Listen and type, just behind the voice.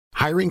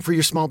Hiring for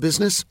your small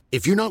business?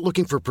 If you're not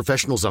looking for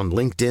professionals on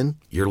LinkedIn,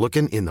 you're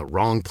looking in the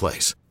wrong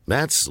place.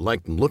 That's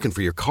like looking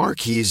for your car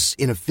keys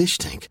in a fish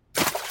tank.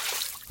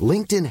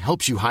 LinkedIn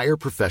helps you hire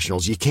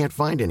professionals you can't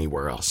find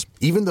anywhere else,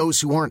 even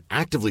those who aren't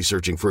actively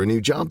searching for a new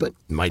job but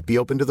might be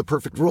open to the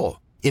perfect role.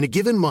 In a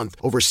given month,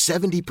 over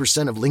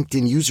 70% of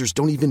LinkedIn users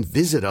don't even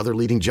visit other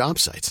leading job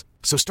sites.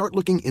 So start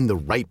looking in the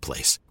right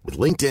place. With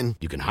LinkedIn,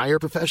 you can hire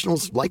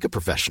professionals like a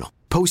professional.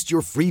 Post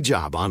your free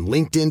job on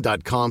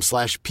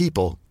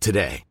linkedin.com/people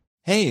today.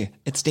 Hey,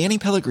 it's Danny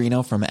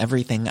Pellegrino from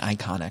Everything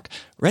Iconic.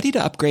 Ready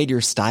to upgrade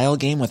your style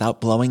game without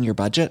blowing your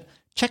budget?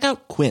 Check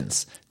out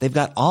Quince. They've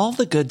got all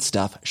the good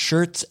stuff,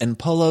 shirts and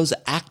polos,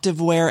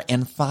 activewear,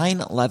 and fine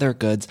leather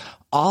goods,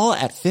 all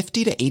at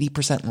 50 to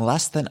 80%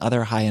 less than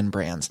other high-end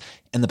brands.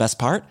 And the best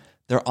part?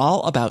 They're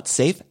all about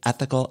safe,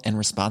 ethical, and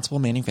responsible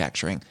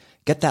manufacturing.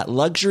 Get that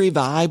luxury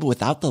vibe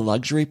without the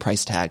luxury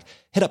price tag.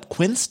 Hit up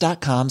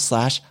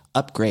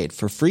quince.com/upgrade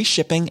for free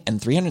shipping and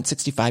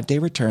 365-day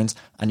returns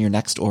on your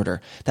next order.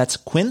 That's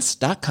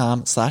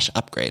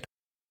quince.com/upgrade.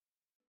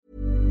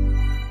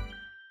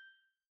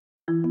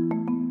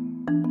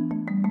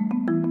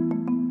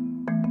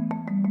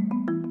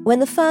 When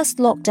the first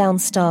lockdown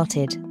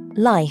started,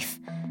 life,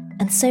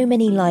 and so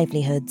many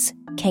livelihoods,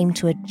 came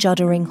to a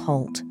juddering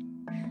halt.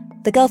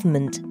 The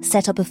government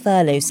set up a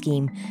furlough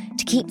scheme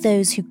to keep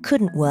those who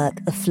couldn't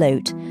work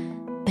afloat,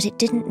 but it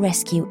didn't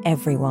rescue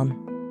everyone.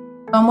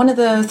 I'm one of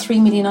the 3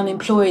 million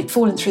unemployed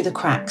fallen through the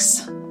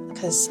cracks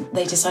because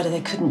they decided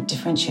they couldn't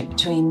differentiate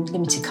between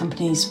limited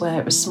companies where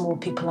it was small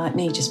people like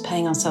me just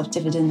paying ourselves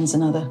dividends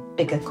and other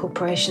bigger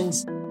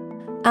corporations.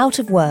 Out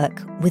of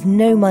work, with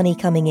no money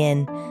coming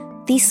in,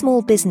 these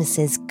small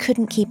businesses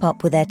couldn't keep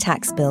up with their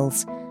tax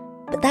bills.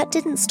 But that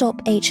didn't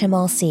stop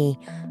HMRC,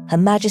 Her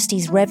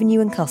Majesty's Revenue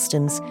and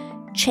Customs,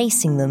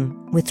 chasing them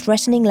with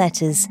threatening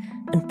letters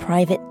and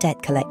private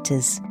debt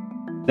collectors.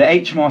 The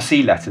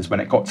HMRC letters, when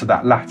it got to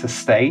that latter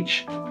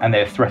stage and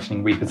they're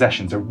threatening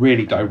repossessions, are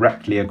really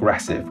directly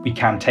aggressive. We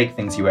can take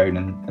things you own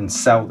and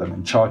sell them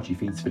and charge you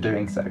fees for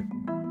doing so.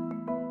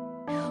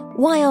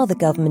 Why are the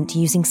government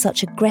using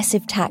such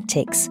aggressive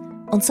tactics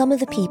on some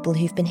of the people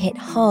who've been hit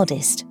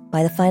hardest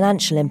by the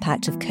financial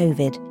impact of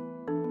COVID?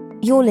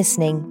 You're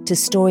listening to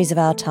Stories of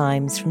Our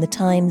Times from The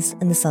Times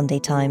and The Sunday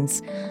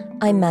Times.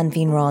 I'm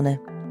Manveen Rana.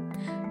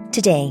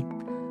 Today,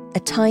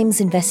 a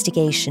Times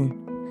investigation.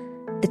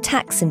 The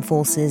tax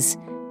enforcers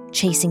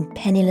chasing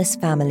penniless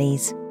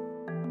families.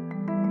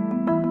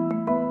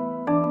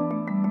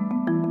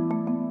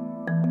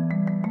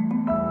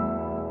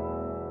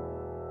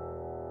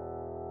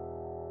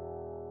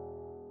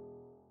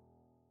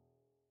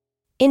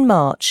 In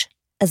March,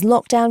 as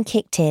lockdown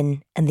kicked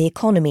in and the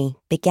economy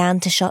began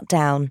to shut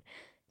down,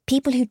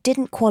 people who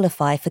didn't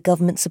qualify for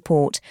government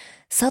support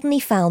suddenly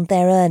found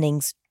their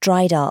earnings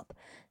dried up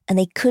and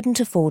they couldn't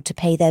afford to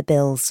pay their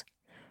bills.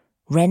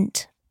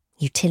 Rent,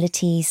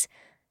 utilities,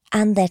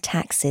 and their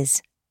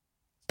taxes.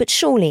 But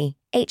surely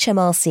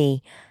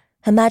HMRC,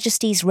 Her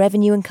Majesty's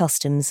Revenue and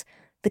Customs,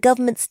 the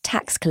government's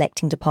tax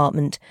collecting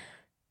department,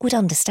 would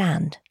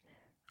understand.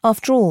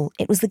 After all,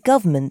 it was the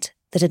government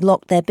that had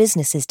locked their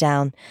businesses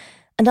down,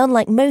 and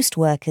unlike most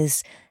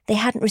workers, they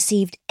hadn't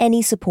received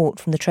any support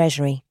from the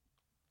Treasury.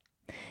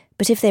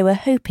 But if they were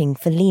hoping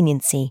for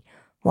leniency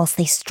whilst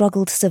they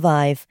struggled to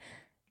survive,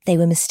 they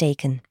were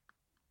mistaken.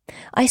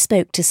 I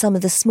spoke to some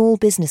of the small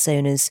business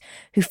owners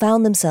who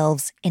found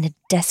themselves in a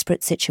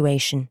desperate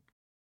situation.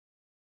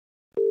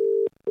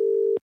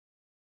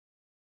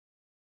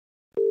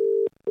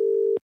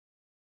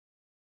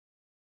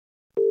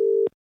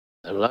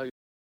 Hello.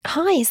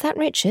 Hi, is that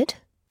Richard?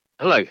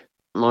 Hello.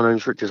 My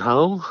name's Richard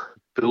Hull,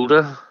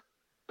 builder,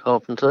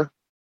 carpenter.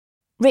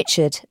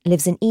 Richard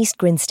lives in East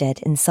Grinstead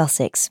in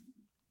Sussex.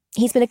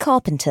 He's been a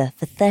carpenter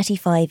for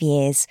 35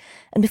 years,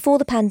 and before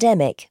the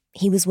pandemic,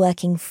 he was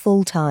working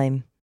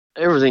full-time.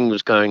 Everything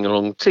was going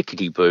along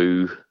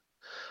tickety-boo.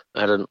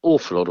 I had an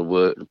awful lot of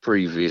work the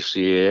previous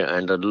year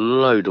and a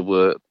load of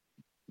work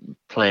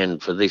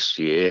planned for this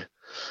year.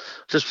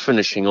 Just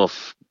finishing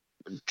off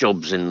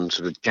jobs in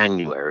sort of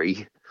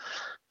January.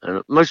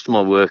 And most of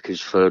my work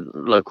is for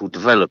local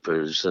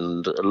developers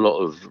and a lot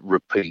of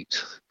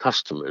repeat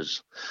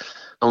customers.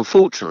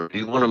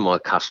 Unfortunately, one of my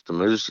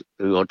customers,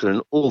 who I do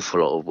an awful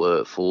lot of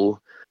work for,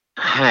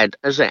 had,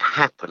 as it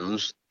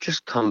happens,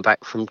 just come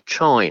back from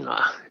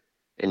China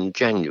in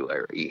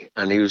January,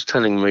 and he was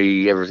telling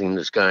me everything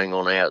that's going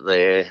on out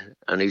there,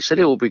 and he said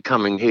it will be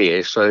coming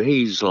here. So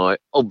he's like,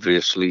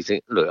 obviously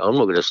think, look, I'm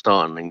not going to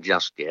start anything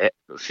just yet.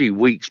 A few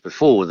weeks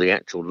before the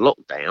actual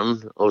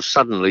lockdown, I was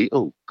suddenly,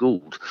 oh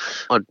god,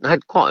 I'd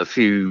had quite a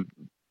few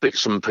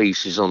bits and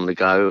pieces on the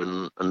go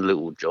and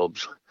little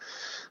jobs.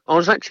 I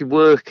was actually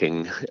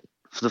working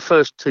for the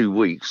first 2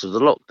 weeks of the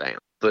lockdown,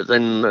 but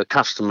then a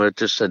customer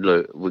just said,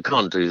 look, we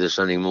can't do this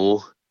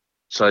anymore.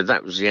 So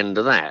that was the end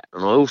of that.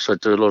 And I also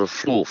do a lot of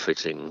floor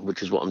fitting,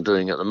 which is what I'm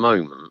doing at the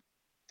moment.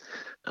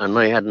 And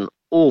they had an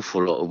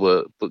awful lot of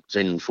work booked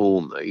in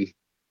for me.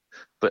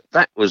 But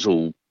that was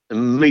all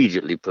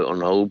immediately put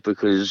on hold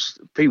because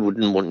people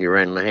didn't want you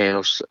around the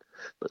house.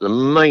 But the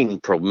main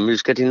problem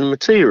is getting the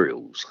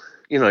materials.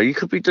 You know, you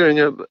could be doing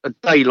a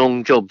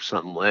day-long job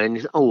somewhere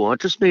and, I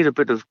just need a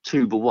bit of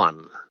tuber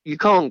one. You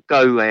can't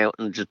go out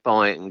and just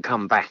buy it and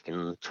come back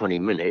in 20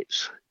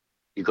 minutes.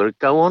 You've got to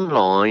go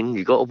online.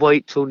 You've got to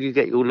wait till you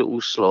get your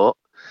little slot.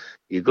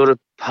 You've got to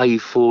pay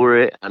for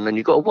it. And then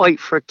you've got to wait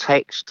for a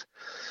text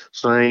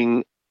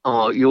saying,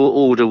 your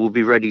order will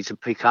be ready to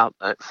pick up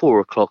at 4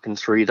 o'clock in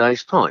 3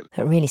 days' time.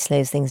 That really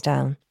slows things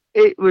down.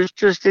 It was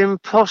just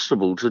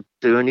impossible to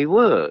do any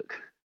work.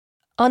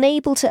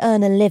 Unable to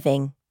earn a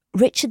living,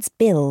 Richard's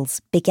bills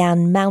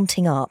began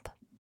mounting up.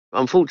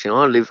 Unfortunately,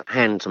 I live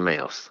hand to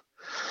mouth.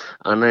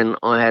 And then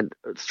I had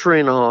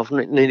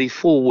 3.5, nearly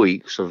 4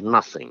 weeks of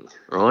nothing,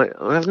 right?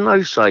 I have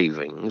no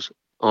savings.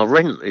 Our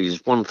rent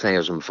is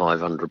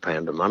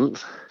 £1,500 a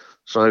month.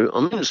 So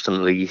I'm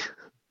instantly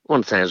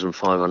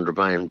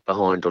 £1,500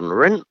 behind on the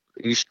rent.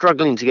 You're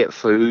struggling to get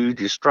food.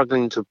 You're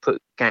struggling to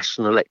put gas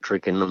and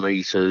electric in the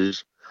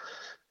meters,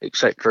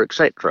 etc.,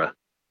 etc.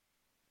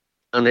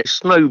 And it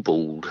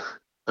snowballed.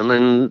 And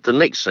then the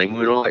next thing,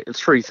 we're like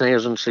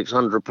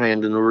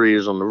 £3,600 in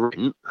arrears on the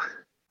rent.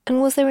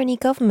 And was there any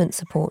government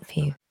support for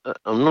you?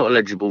 I'm not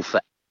eligible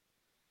for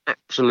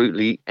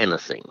absolutely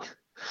anything.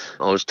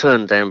 I was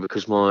turned down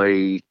because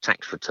my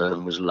tax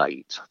return was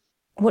late.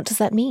 What does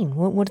that mean?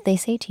 What did they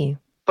say to you?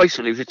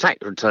 Basically, if your tax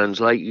return's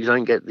late, you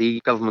don't get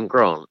the government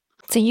grant.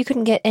 So you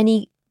couldn't get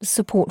any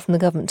support from the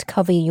government to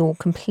cover your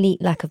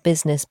complete lack of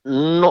business?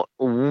 Not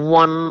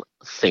one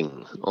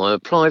thing. I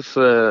applied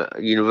for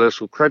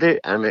universal credit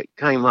and it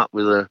came up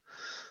with a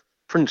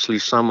princely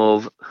sum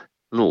of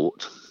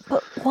naught.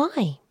 But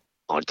why?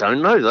 I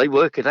don't know. They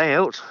work it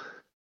out.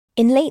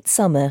 In late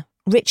summer,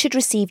 Richard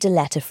received a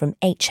letter from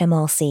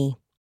HMRC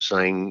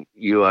saying,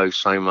 you owe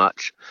so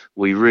much.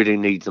 We really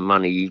need the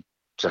money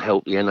to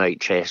help the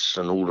NHS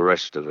and all the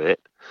rest of it.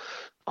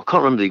 I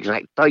can't remember the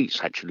exact dates,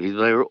 actually.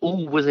 They were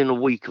all within a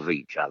week of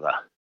each other.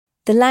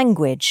 The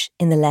language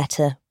in the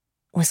letter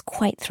was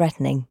quite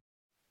threatening.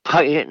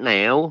 Pay it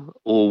now,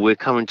 or we're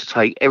coming to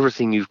take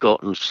everything you've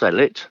got and sell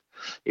it.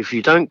 If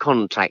you don't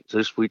contact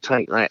us, we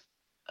take that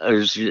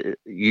as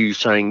you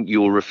saying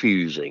you're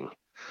refusing.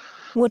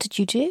 What did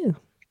you do?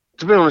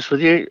 To be honest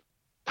with you,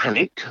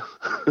 panicked.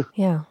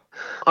 Yeah.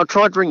 I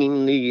tried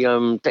ringing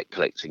the debt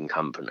collecting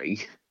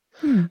company,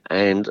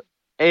 and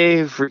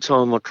every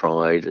time I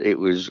tried, it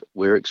was,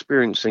 we're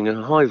experiencing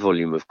a high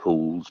volume of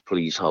calls,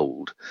 please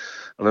hold.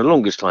 And the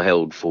longest I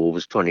held for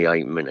was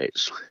 28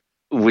 minutes,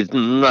 with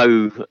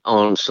no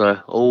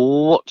answer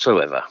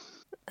whatsoever.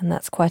 And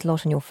that's quite a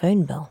lot on your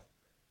phone bill.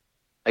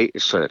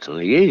 It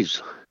certainly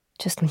is.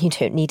 Just when you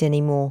don't need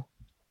any more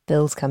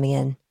bills coming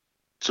in.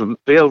 To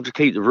be able to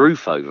keep the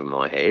roof over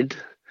my head,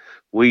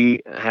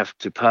 we have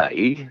to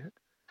pay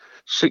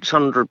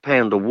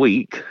 £600 a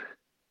week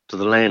to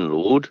the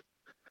landlord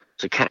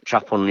to catch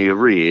up on the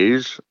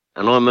arrears,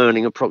 and I'm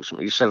earning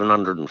approximately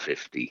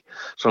 £750.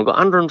 So I've got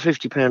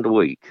 £150 a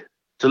week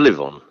to live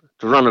on,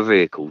 to run a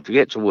vehicle, to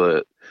get to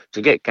work,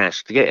 to get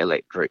gas, to get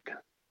electric,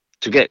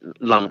 to get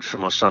lunch for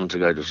my son to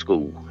go to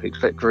school,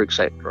 etc.,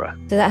 etc.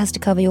 So that has to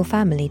cover your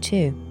family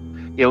too?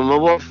 Yeah, well, my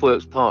wife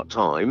works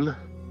part-time,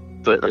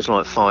 but it's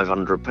like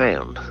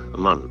 £500 a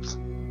month.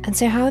 And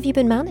so how have you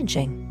been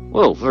managing?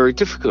 Well, very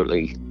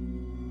difficultly.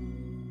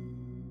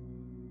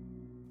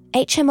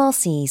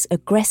 HMRC's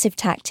aggressive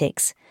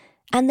tactics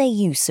and their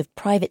use of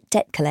private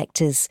debt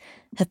collectors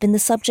have been the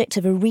subject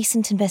of a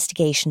recent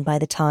investigation by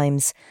The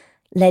Times,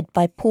 led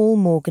by Paul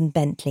Morgan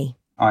Bentley.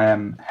 I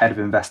am head of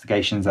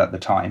investigations at The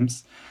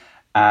Times,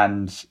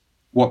 and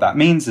what that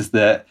means is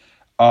that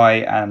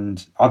I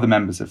and other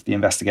members of the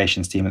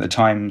investigations team at The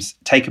Times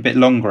take a bit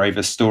longer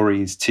over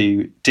stories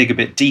to dig a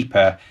bit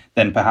deeper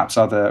than perhaps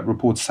other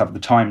reporters have the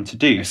time to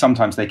do.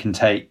 Sometimes they can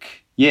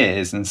take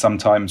years and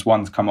sometimes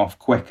ones come off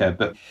quicker,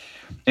 but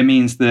it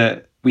means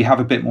that we have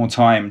a bit more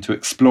time to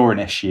explore an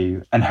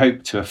issue and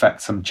hope to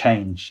affect some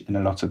change in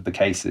a lot of the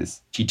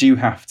cases. You do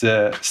have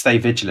to stay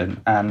vigilant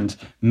and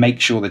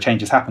make sure the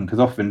changes happen, because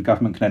often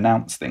government can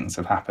announce things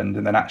have happened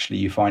and then actually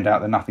you find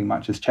out that nothing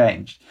much has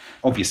changed.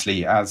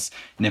 Obviously, as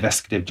an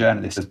investigative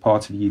journalist, there's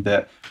part of you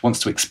that wants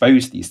to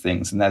expose these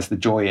things, and there's the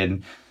joy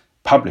in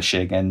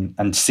publishing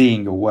and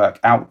seeing your work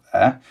out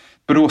there.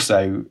 But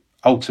also,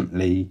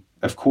 ultimately,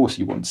 of course,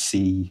 you want to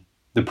see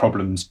the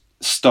problems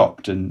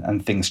stopped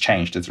and things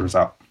changed as a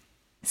result.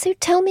 So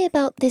tell me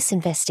about this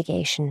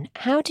investigation.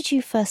 How did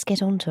you first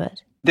get onto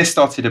it? This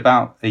started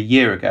about a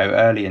year ago,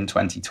 early in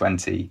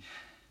 2020.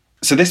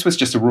 So this was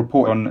just a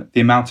report on the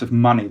amount of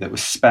money that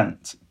was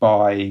spent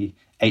by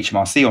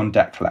HMRC on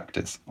debt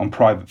collectors, on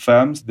private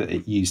firms that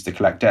it used to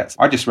collect debts.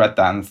 I just read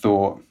that and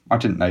thought, I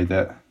didn't know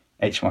that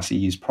HMRC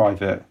used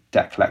private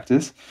debt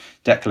collectors.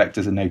 Debt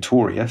collectors are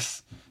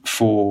notorious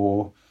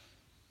for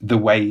the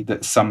way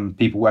that some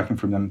people working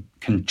from them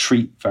can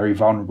treat very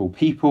vulnerable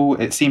people.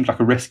 It seemed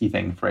like a risky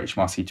thing for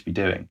HMRC to be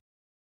doing.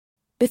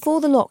 Before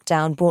the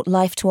lockdown brought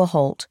life to a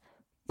halt,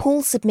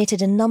 Paul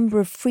submitted a number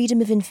of Freedom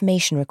of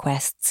Information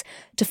requests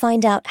to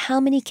find out how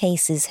many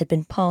cases had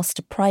been passed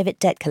to private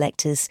debt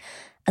collectors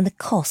and the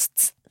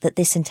costs that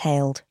this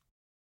entailed.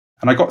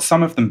 And I got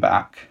some of them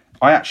back.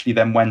 I actually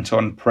then went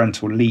on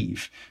parental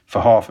leave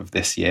for half of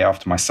this year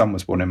after my son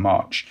was born in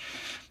March.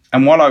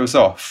 And while I was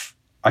off,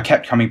 I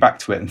kept coming back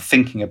to it and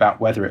thinking about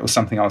whether it was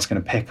something I was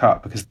going to pick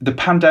up, because the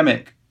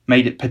pandemic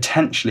made it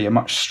potentially a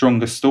much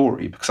stronger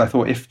story, because I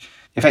thought if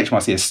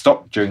HMRC has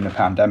stopped during the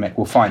pandemic,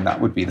 well, fine,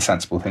 that would be the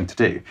sensible thing to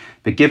do.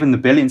 But given the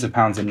billions of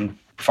pounds in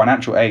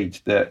financial aid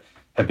that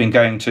have been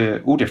going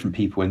to all different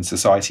people in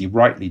society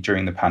rightly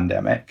during the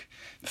pandemic,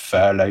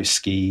 furlough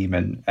scheme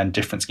and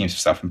different schemes for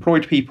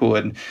self-employed people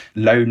and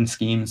loan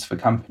schemes for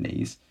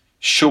companies,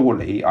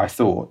 surely, I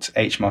thought,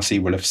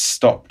 HMRC will have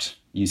stopped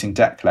using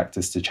debt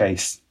collectors to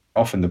chase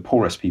often the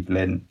poorest people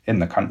in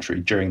the country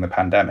during the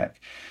pandemic.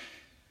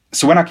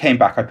 So when I came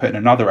back, I put in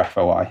another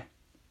FOI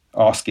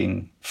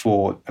asking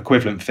for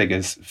equivalent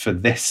figures for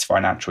this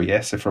financial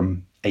year, so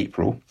from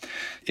April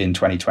in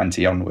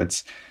 2020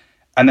 onwards,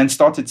 and then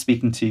started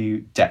speaking to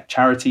debt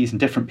charities and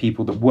different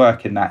people that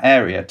work in that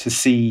area to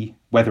see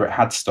whether it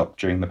had stopped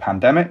during the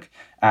pandemic,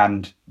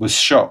 and was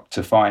shocked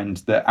to find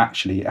that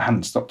actually it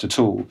hadn't stopped at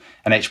all.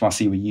 And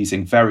HMRC were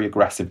using very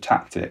aggressive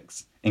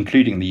tactics,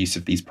 including the use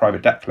of these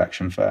private debt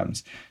collection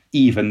firms,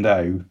 even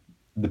though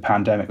the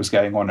pandemic was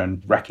going on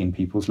and wrecking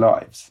people's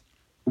lives.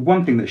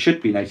 One thing that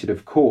should be noted,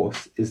 of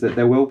course, is that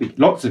there will be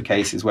lots of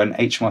cases when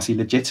HMRC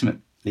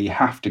legitimately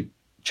have to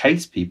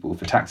chase people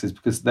for taxes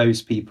because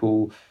those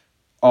people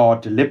are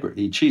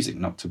deliberately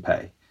choosing not to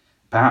pay.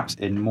 Perhaps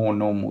in more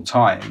normal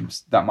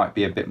times, that might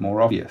be a bit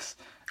more obvious.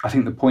 I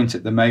think the point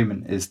at the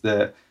moment is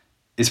that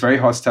it's very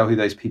hard to tell who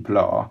those people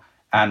are,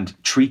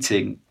 and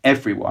treating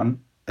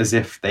everyone as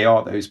if they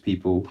are those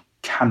people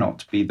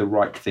cannot be the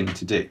right thing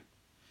to do.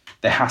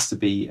 There has to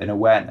be an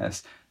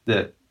awareness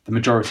that the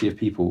majority of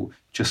people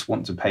just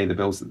want to pay the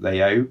bills that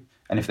they owe,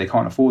 and if they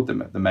can't afford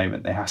them at the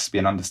moment, there has to be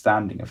an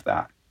understanding of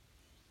that.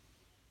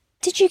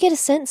 Did you get a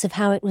sense of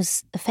how it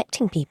was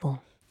affecting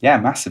people? Yeah,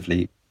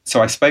 massively.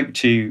 So I spoke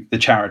to the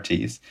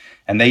charities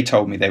and they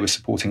told me they were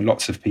supporting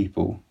lots of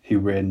people who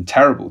were in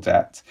terrible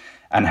debt,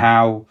 and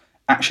how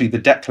actually the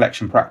debt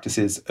collection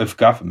practices of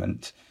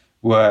government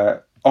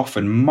were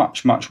often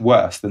much, much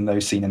worse than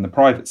those seen in the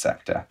private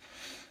sector.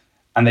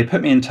 And they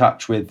put me in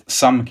touch with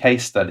some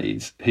case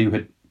studies who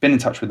had been in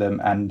touch with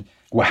them and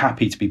were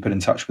happy to be put in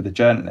touch with a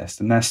journalist,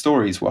 and their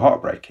stories were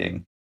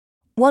heartbreaking.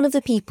 One of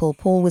the people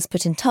Paul was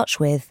put in touch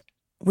with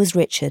was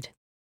Richard.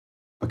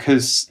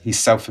 Because he's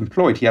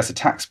self-employed, he has a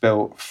tax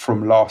bill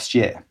from last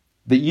year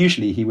that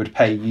usually he would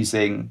pay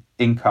using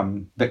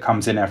income that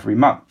comes in every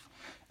month.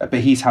 But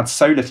he's had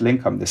so little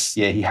income this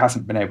year, he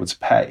hasn't been able to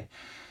pay.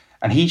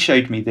 And he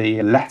showed me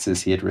the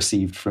letters he had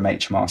received from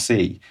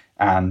HMRC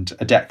and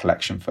a debt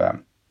collection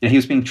firm. He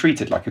was being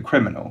treated like a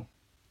criminal.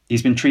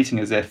 He's been treating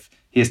as if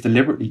he has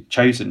deliberately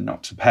chosen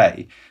not to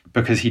pay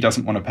because he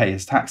doesn't want to pay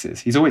his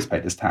taxes. He's always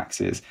paid his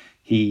taxes.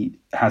 He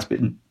has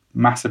been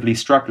massively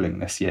struggling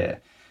this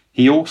year.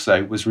 He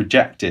also was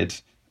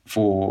rejected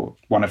for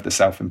one of the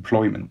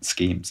self-employment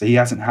schemes. So he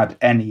hasn't had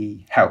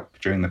any help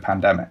during the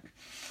pandemic.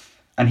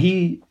 And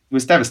he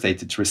was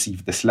devastated to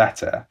receive this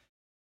letter.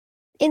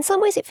 In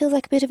some ways, it feels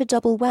like a bit of a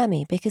double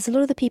whammy, because a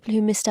lot of the people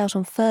who missed out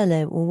on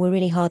furlough or were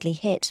really hardly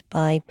hit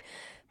by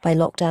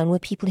lockdown were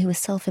people who were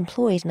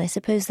self-employed. And I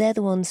suppose they're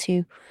the ones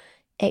who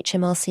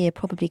HMRC are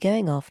probably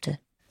going after.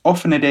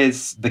 Often it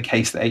is the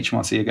case that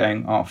HMRC are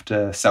going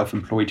after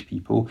self-employed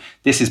people.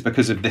 This is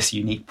because of this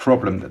unique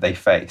problem that they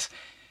face,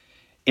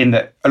 in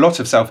that a lot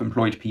of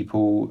self-employed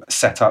people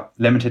set up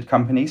limited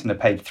companies and are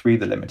paid through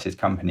the limited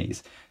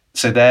companies.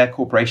 So their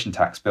corporation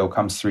tax bill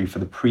comes through for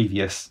the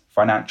previous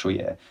financial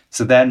year.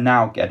 So they're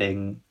now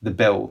getting the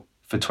bill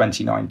for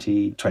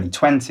 2019,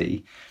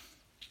 2020,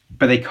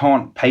 but they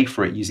can't pay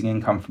for it using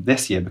income from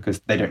this year because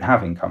they don't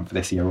have income for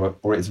this year,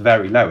 or it's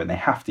very low, and they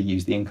have to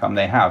use the income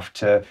they have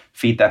to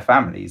feed their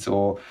families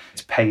or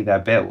to pay their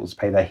bills,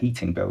 pay their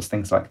heating bills,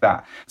 things like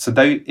that. So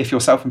though, if you're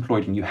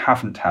self-employed and you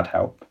haven't had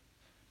help,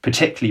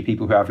 particularly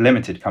people who have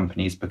limited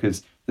companies,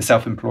 because the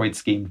self-employed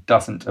scheme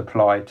doesn't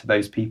apply to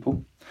those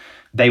people,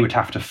 they would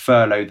have to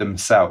furlough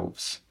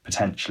themselves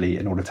potentially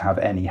in order to have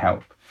any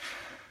help.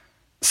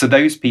 So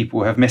those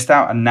people have missed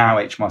out, and now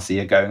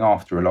HMRC are going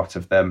after a lot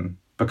of them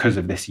because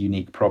of this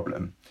unique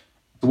problem.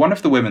 One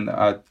of the women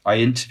that I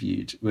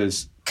interviewed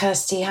was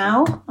Kirsty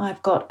Howe.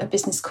 I've got a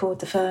business called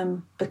The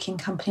Firm Booking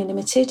Company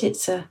Limited.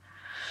 It's a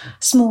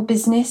small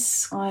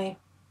business. I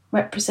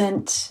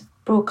represent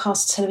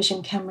broadcast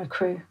television camera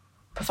crew,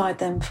 provide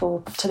them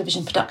for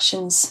television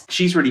productions.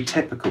 She's really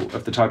typical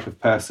of the type of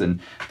person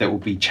that will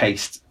be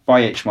chased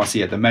by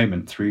HMRC at the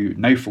moment through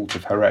no fault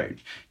of her own.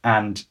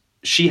 And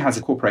she has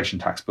a corporation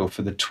tax bill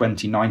for the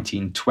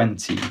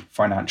 2019-20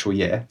 financial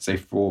year, so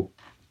for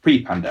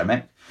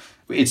pre-pandemic.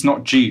 It's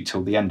not due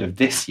till the end of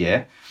this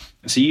year.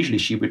 So usually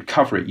she would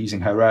cover it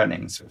using her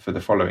earnings for the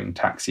following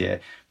tax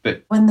year.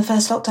 But when the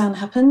first lockdown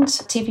happened,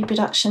 TV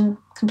production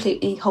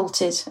completely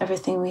halted.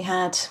 Everything we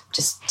had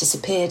just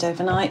disappeared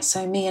overnight.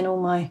 So me and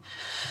all my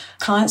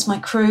clients, my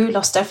crew,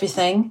 lost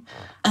everything.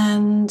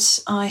 And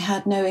I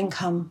had no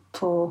income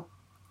for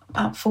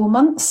about 4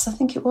 months, I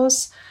think it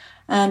was.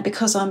 And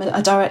because I'm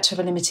a director of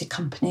a limited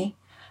company,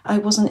 I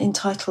wasn't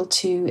entitled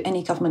to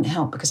any government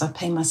help because I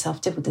pay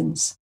myself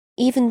dividends.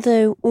 Even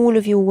though all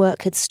of your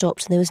work had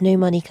stopped and there was no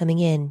money coming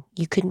in,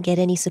 you couldn't get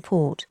any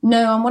support?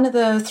 No, I'm one of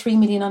the 3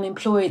 million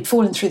unemployed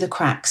fallen through the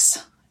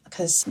cracks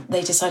because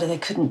they decided they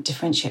couldn't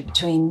differentiate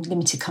between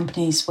limited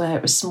companies where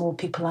it was small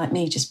people like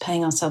me just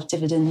paying ourselves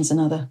dividends and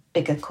other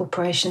bigger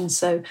corporations.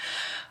 So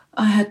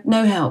I had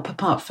no help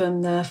apart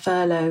from the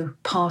furlough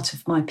part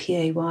of my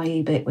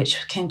PAYE bit,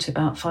 which came to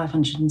about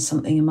 500 and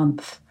something a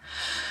month,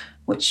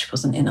 which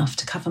wasn't enough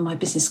to cover my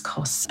business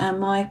costs and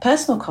my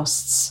personal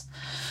costs.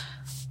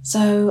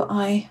 So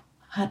I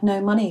had no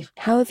money.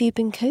 How have you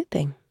been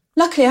coping?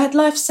 Luckily, I had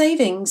life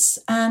savings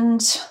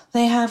and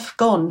they have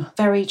gone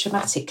very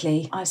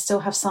dramatically. I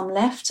still have some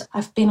left.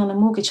 I've been on a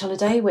mortgage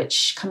holiday,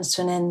 which comes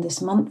to an end this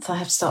month. I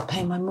have to start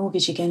paying my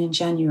mortgage again in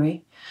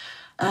January.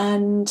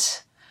 And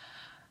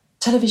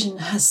television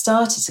has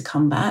started to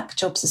come back.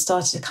 Jobs have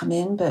started to come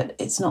in, but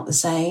it's not the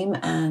same.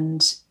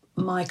 And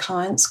my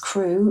clients'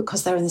 crew,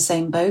 because they're in the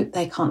same boat,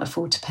 they can't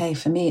afford to pay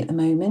for me at the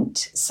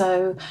moment.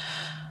 So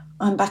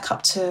I'm back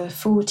up to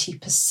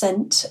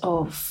 40%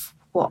 of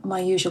what my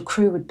usual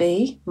crew would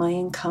be, my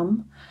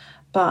income.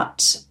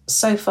 But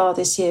so far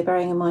this year,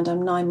 bearing in mind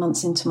I'm 9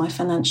 months into my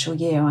financial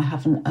year, I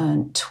haven't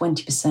earned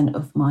 20%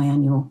 of my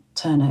annual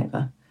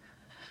turnover.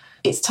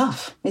 It's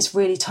tough. It's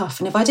really tough.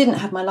 And if I didn't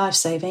have my life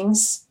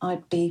savings,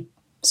 I'd be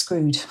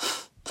screwed.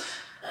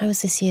 How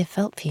has this year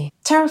felt for you?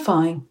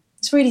 Terrifying.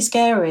 It's really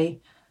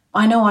scary.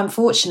 I know I'm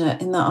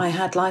fortunate in that I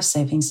had life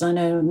savings, and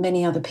I know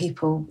many other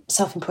people,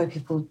 self-employed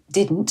people,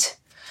 didn't.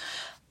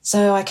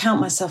 So I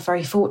count myself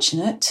very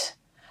fortunate.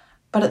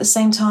 But at the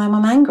same time,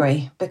 I'm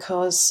angry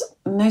because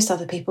most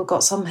other people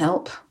got some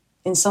help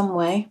in some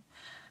way.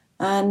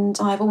 And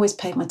I've always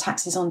paid my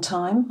taxes on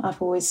time.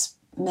 I've always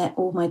met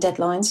all my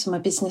deadlines for my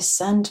business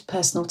and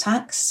personal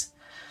tax.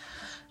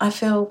 I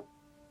feel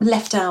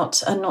left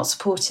out and not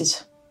supported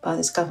by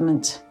this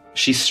government.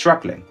 She's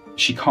struggling.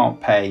 She can't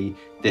pay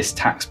this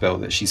tax bill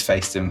that she's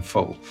faced in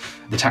full.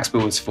 The tax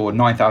bill was for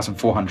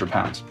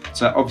 £9,400.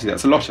 So obviously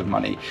that's a lot of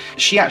money.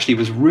 She actually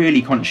was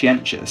really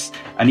conscientious.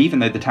 And even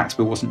though the tax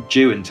bill wasn't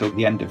due until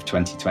the end of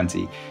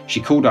 2020,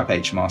 she called up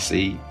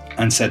HMRC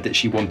and said that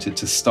she wanted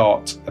to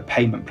start a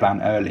payment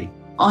plan early.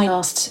 I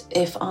asked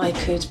if I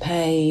could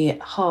pay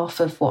half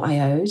of what I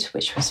owed,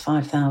 which was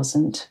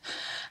 £5,000,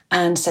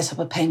 and set up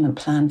a payment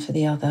plan for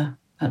the other,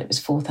 and it was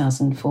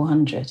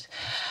 £4,400,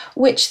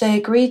 which they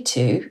agreed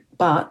to,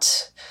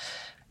 but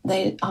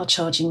they are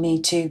charging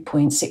me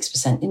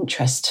 2.6%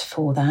 interest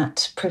for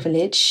that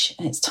privilege.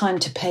 It's time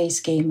to pay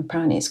scheme,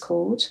 apparently it's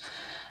called,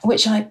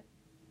 which I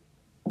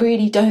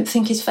really don't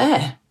think is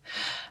fair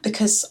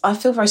because I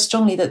feel very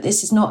strongly that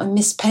this is not a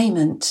missed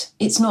payment.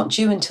 It's not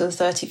due until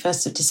the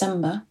 31st of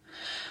December.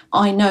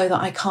 I know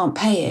that I can't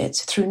pay it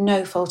through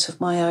no fault of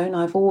my own.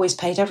 I've always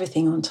paid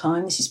everything on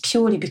time. This is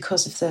purely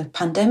because of the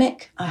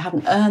pandemic. I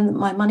haven't earned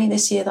my money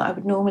this year that I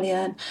would normally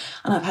earn,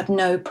 and I've had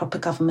no proper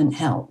government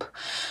help.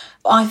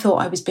 I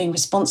thought I was being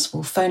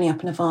responsible, phoning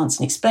up in advance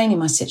and explaining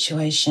my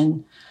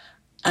situation,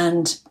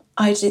 and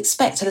I'd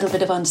expect a little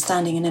bit of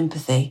understanding and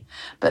empathy.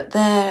 But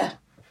their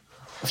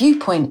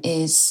viewpoint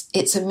is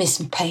it's a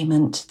missed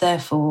payment,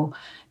 therefore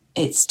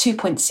it's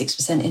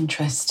 2.6%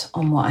 interest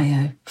on what I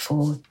owe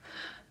for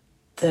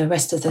the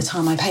rest of the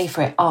time I pay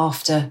for it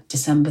after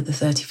December the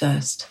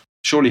 31st.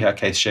 Surely her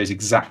case shows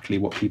exactly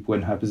what people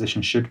in her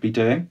position should be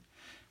doing,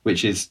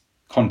 which is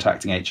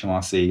contacting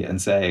HMRC and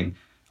saying,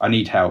 I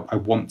need help, I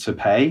want to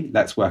pay,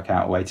 let's work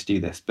out a way to do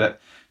this. But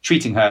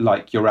treating her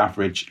like your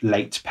average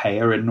late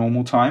payer in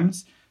normal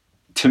times,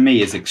 to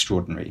me, is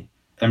extraordinary.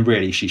 And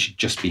really, she should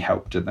just be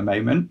helped at the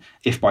moment.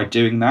 If by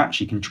doing that,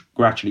 she can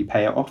gradually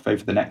pay it off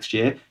over the next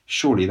year,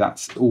 surely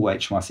that's all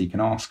HMRC can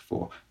ask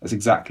for. That's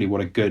exactly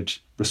what a good,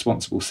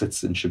 responsible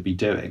citizen should be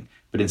doing.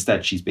 But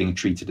instead, she's being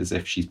treated as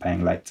if she's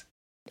paying late.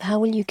 How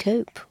will you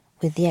cope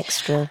with the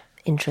extra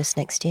interest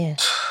next year?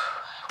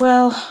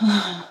 Well,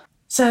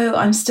 so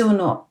I'm still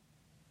not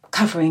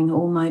covering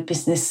all my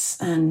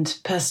business and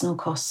personal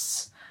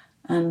costs,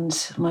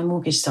 and my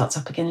mortgage starts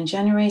up again in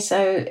January.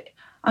 So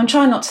I'm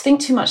trying not to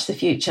think too much of the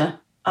future.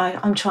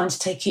 I'm trying to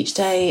take each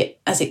day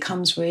as it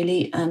comes,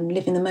 really, and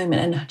live in the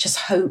moment and just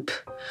hope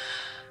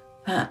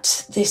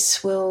that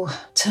this will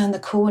turn the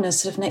corner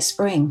sort of next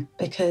spring,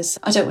 because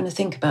I don't want to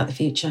think about the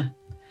future.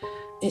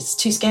 It's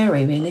too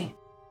scary, really.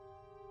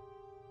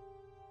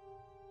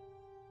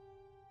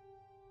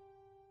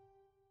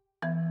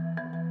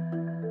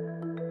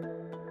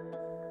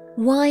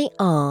 Why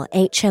are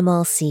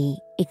HMRC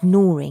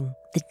ignoring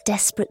the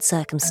desperate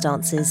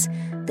circumstances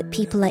that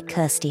people like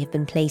Kirsty have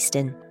been placed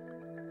in?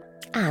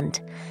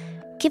 And,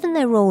 given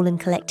their role in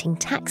collecting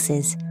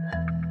taxes,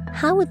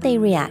 how would they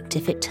react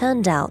if it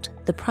turned out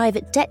the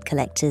private debt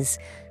collectors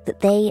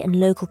that they and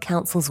local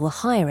councils were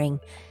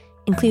hiring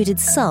included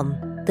some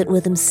that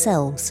were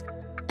themselves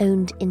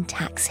owned in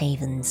tax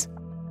havens?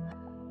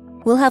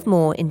 We'll have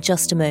more in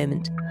just a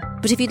moment,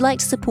 but if you'd like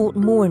to support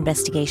more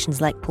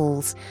investigations like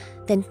Paul's,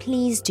 then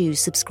please do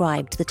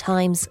subscribe to The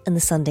Times and The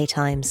Sunday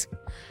Times.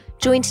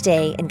 Join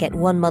today and get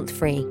 1 month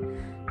free.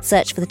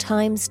 Search for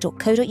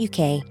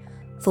thetimes.co.uk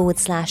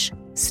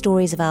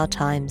LinkedIn.com/stories of our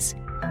times.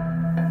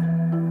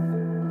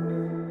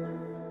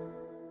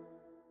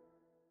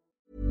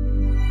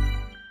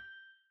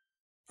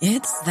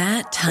 It's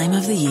that time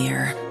of the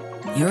year.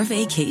 Your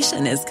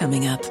vacation is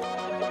coming up.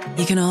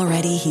 You can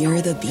already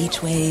hear the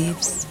beach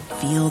waves,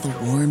 feel the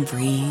warm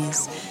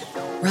breeze,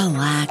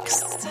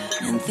 relax,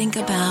 and think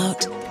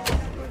about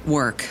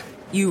work.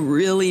 You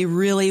really,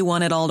 really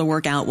want it all to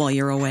work out while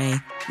you're away.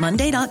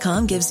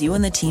 Monday.com gives you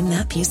and the team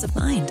that peace of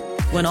mind.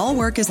 When all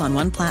work is on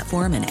one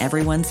platform and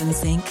everyone's in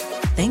sync,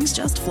 things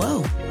just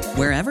flow.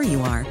 Wherever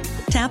you are,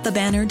 tap the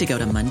banner to go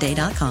to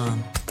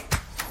Monday.com.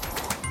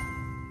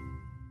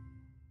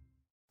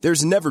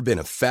 There's never been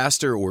a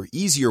faster or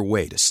easier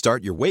way to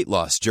start your weight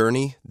loss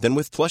journey than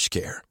with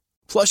PlushCare.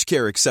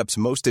 PlushCare accepts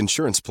most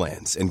insurance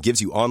plans and gives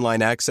you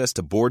online access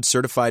to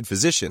board-certified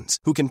physicians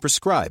who can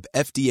prescribe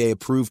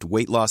FDA-approved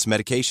weight loss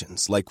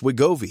medications like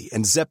Wegovy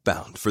and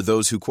Zepbound for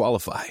those who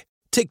qualify.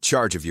 Take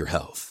charge of your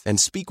health and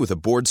speak with a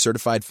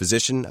board-certified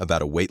physician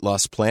about a weight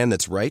loss plan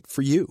that's right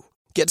for you.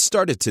 Get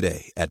started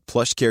today at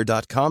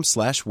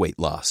plushcare.com/weight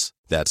loss.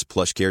 That's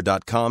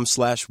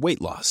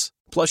plushcare.com/weight loss.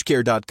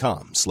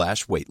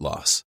 plushcare.com/weight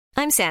loss.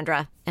 I'm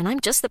Sandra, and I'm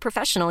just the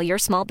professional your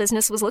small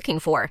business was looking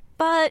for.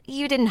 But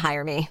you didn't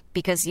hire me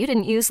because you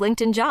didn't use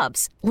LinkedIn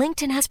Jobs.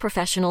 LinkedIn has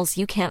professionals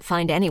you can't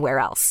find anywhere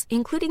else,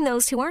 including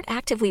those who aren't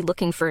actively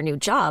looking for a new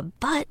job,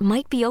 but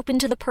might be open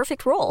to the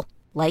perfect role,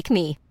 like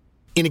me.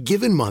 In a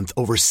given month,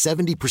 over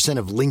 70%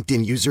 of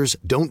LinkedIn users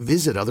don't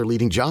visit other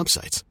leading job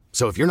sites.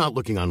 So if you're not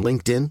looking on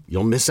LinkedIn,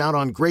 you'll miss out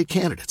on great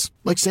candidates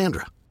like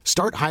Sandra.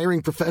 Start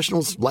hiring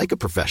professionals like a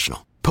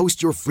professional.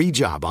 Post your free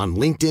job on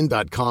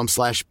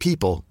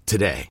linkedin.com/people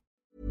today.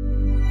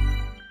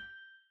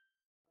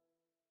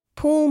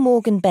 Paul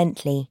Morgan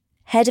Bentley,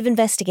 head of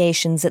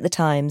investigations at The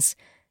Times,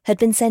 had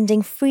been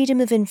sending Freedom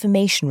of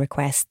Information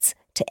requests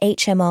to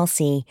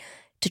HMRC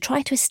to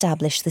try to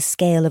establish the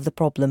scale of the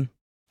problem.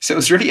 So it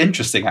was really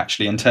interesting,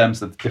 actually, in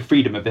terms of the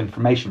Freedom of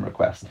Information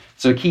request.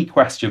 So a key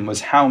question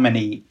was, how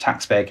many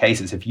taxpayer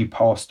cases have you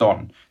passed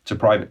on to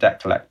private debt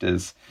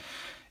collectors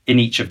in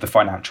each of the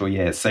financial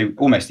years? So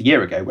almost a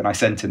year ago, when I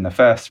sent in the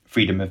first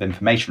Freedom of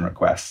Information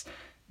requests,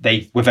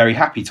 they were very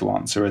happy to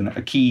answer. And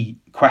a key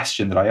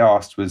question that I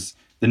asked was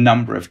the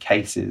number of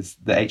cases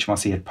that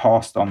HMRC had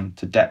passed on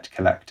to debt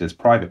collectors,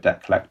 private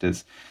debt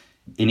collectors,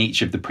 in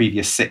each of the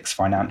previous 6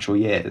 financial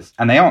years.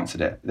 And they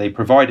answered it. They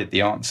provided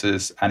the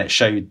answers, and it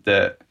showed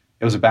that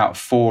it was about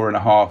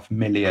 4.5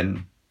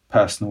 million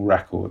personal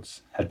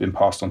records had been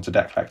passed on to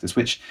debt collectors,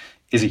 which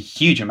is a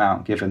huge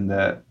amount given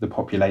that the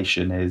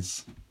population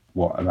is,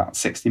 about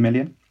 60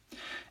 million?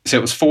 So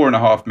it was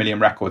 4.5 million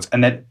records.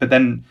 But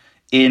then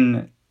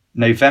in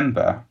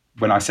November,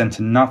 when I sent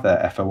another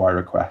FOI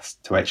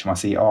request to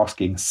HMRC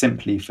asking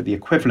simply for the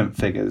equivalent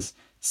figures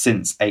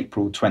since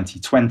April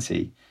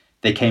 2020,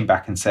 they came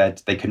back and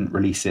said they couldn't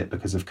release it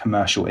because of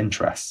commercial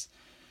interests,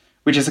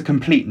 which is a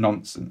complete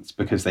nonsense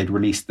because they'd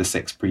released the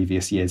 6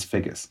 previous years'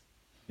 figures.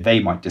 They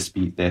might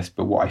dispute this,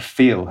 but what I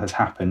feel has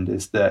happened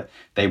is that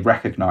they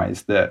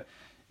recognise that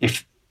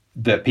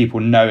that people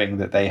knowing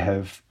that they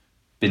have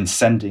been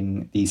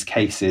sending these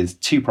cases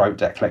to private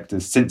debt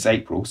collectors since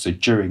April, so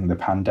during the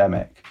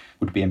pandemic,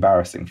 would be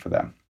embarrassing for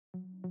them.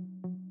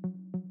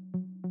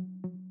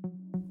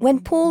 When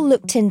Paul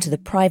looked into the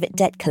private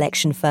debt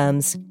collection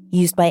firms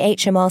used by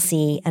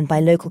HMRC and by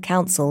local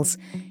councils,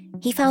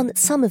 he found that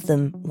some of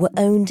them were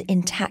owned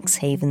in tax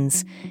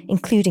havens,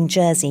 including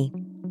Jersey.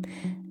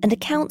 And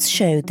accounts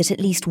showed that at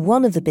least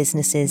one of the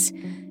businesses,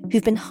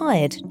 who've been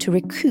hired to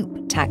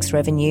recoup tax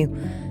revenue,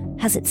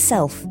 has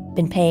itself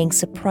been paying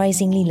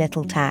surprisingly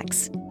little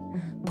tax.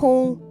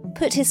 Paul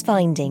put his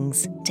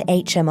findings to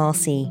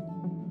HMRC.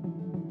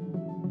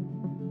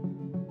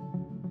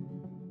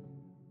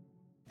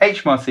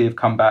 HMRC have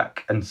come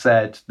back and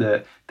said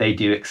that they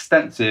do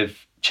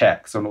extensive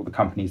checks on all the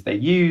companies they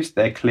use.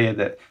 They're clear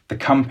that the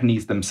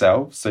companies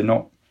themselves, so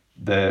not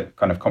the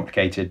kind of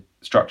complicated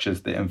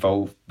structures that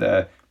involve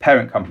the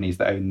parent companies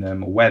that own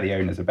them or where the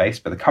owners are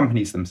based, but the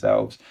companies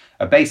themselves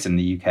are based in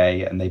the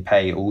UK and they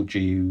pay all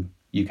due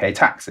UK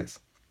taxes.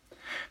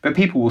 But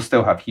people will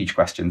still have huge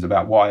questions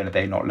about why are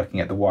they not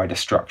looking at the wider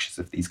structures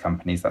of these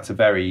companies. That's a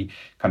very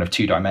kind of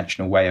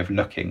two-dimensional way of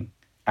looking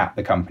at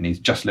the companies,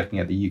 just looking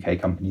at the UK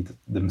companies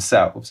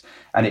themselves.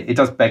 And it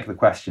does beg the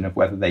question of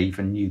whether they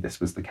even knew this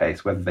was the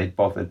case, whether they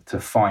bothered to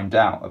find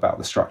out about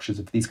the structures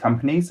of these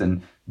companies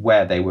and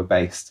where they were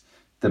based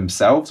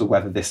themselves, or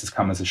whether this has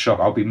come as a shock.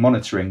 I'll be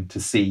monitoring to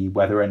see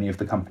whether any of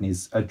the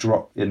companies are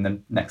dropped in the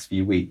next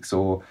few weeks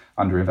or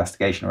under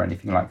investigation or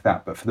anything like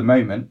that. But for the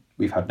moment,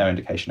 we've had no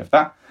indication of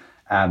that.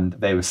 And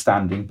they were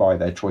standing by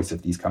their choice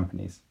of these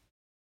companies.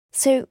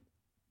 So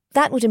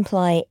that would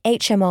imply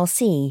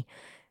HMRC,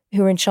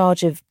 who are in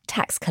charge of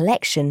tax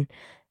collection,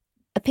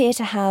 appear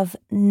to have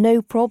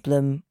no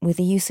problem with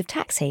the use of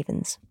tax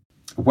havens.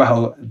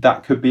 Well,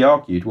 that could be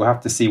argued. We'll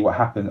have to see what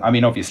happens. I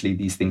mean, obviously,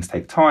 these things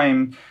take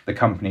time. The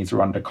companies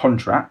are under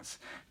contract.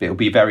 But it'll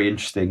be very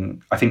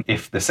interesting, I think,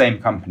 if the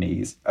same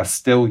companies are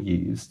still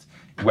used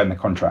when the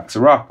contracts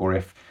are up, or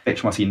if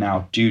HMRC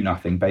now do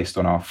nothing based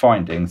on our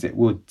findings, it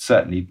would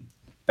certainly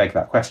beg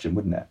that question,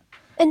 wouldn't it?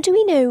 And do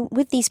we know,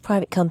 with these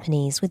private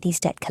companies, with these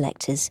debt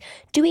collectors,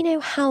 do we know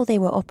how they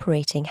were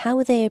operating? How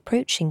were they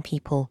approaching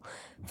people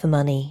for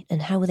money,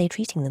 and how were they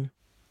treating them?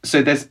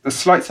 So there's a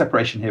slight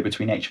separation here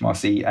between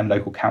HMRC and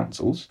local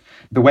councils.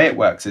 The way it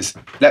works is,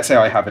 let's say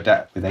I have a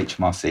debt with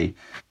HMRC.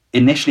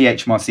 Initially,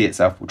 HMRC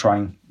itself will try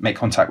and make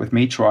contact with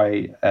me,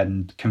 try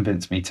and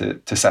convince me to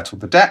settle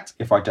the debt.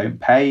 If I don't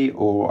pay,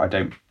 or I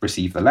don't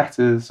receive the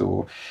letters,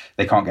 or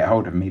they can't get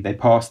hold of me, they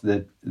pass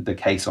the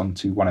case on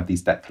to one of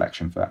these debt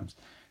collection firms.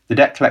 The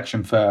debt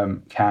collection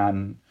firm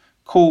can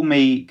call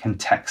me, can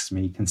text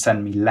me, can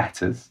send me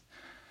letters,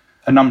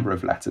 a number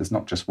of letters,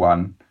 not just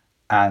one.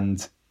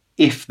 And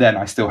if then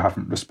I still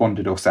haven't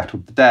responded or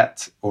settled the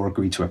debt or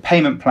agreed to a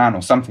payment plan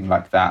or something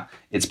like that,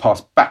 it's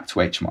passed back to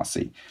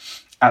HMRC.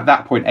 At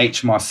that point,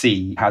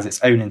 HMRC has its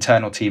own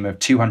internal team of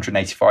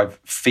 285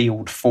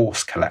 field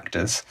force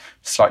collectors,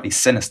 slightly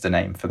sinister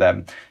name for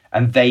them,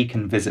 and they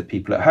can visit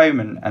people at home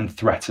and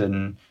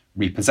threaten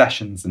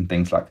repossessions and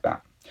things like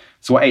that.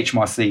 So what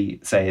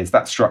HMRC say is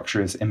that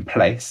structure is in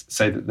place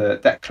so that the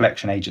debt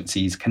collection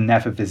agencies can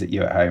never visit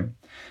you at home,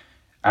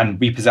 and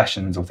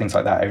repossessions or things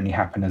like that only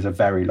happen as a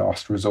very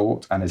last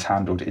resort and is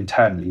handled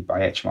internally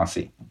by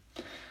HMRC.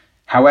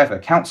 However,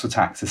 council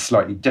tax is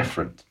slightly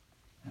different.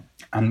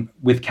 And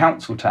with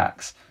council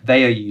tax,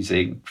 they are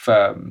using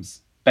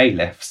firms,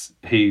 bailiffs,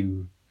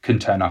 who can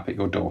turn up at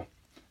your door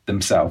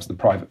themselves. The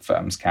private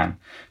firms can.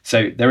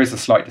 So there is a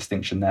slight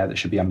distinction there that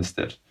should be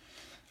understood.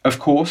 Of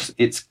course,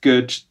 it's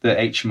good that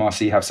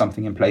HMRC have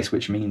something in place,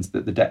 which means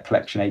that the debt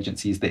collection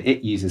agencies that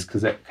it uses,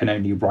 because it can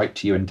only write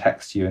to you and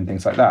text you and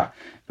things like that.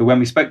 But when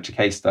we spoke to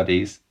case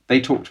studies,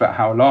 they talked about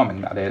how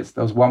alarming that is.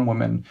 There was one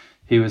woman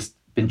who has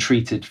been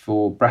treated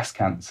for breast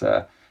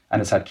cancer and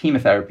has had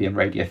chemotherapy and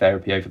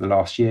radiotherapy over the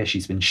last year.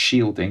 She's been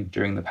shielding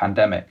during the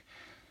pandemic.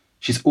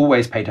 She's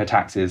always paid her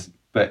taxes,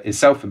 but is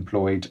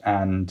self-employed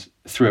and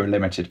through a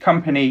limited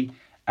company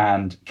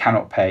and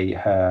cannot pay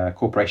her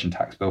corporation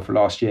tax bill for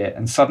last year.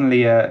 And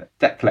suddenly a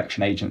debt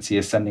collection agency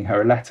is sending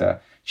her a letter.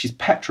 She's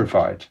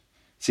petrified.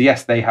 So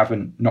yes, they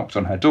haven't knocked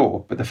on her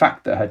door, but the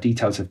fact that her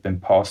details have been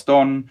passed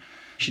on,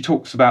 she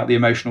talks about the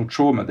emotional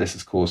trauma this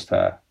has caused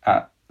her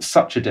at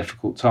such a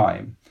difficult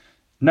time.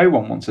 No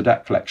one wants a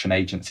debt collection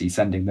agency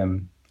sending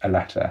them a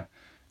letter.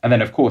 And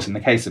then, of course, in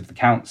the case of the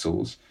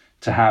councils,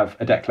 to have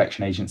a debt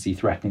collection agency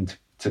threatening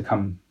to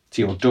come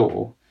to your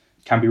door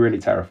can be really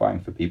terrifying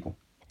for people.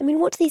 I mean,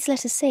 what do these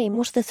letters say?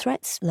 What are the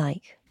threats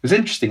like? It was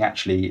interesting,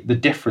 actually, the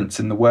difference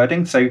in the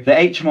wording. So the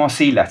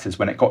HMRC letters,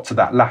 when it got to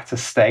that latter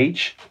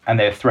stage and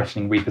they're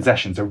threatening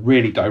repossessions, are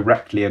really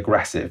directly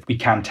aggressive. We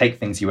can take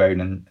things you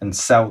own and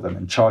sell them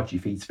and charge you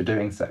fees for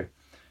doing so.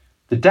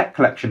 The debt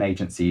collection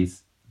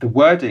agencies, the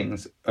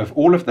wordings of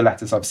all of the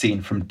letters I've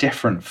seen from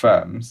different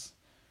firms,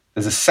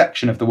 there's a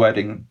section of the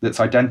wording that's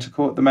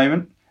identical at the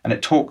moment, and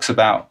it talks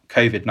about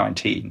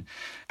COVID-19,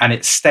 and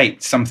it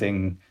states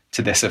something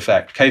to this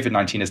effect: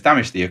 COVID-19 has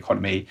damaged the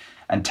economy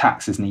and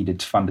tax is needed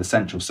to fund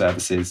essential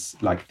services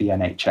like the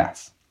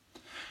NHS.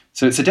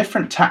 So it's a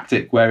different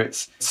tactic where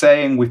it's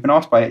saying we've been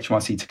asked by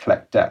HMRC to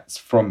collect debts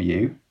from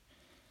you.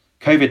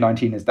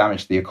 COVID-19 has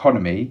damaged the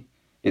economy.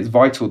 It's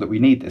vital that we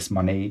need this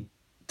money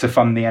to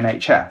fund the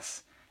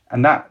NHS.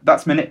 And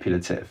that's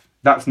manipulative.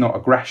 That's not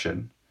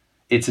aggression.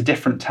 It's a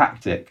different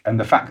tactic. And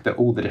the fact that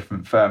all the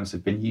different firms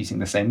have been using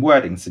the same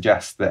wording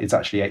suggests that it's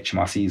actually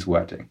HMRC's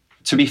wording.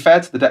 To be fair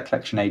to the debt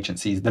collection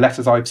agencies, the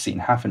letters I've seen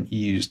haven't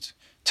used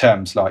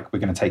terms like, we're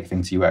going to take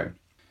things you own.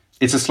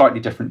 It's a slightly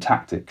different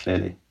tactic,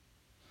 clearly.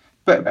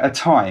 But at a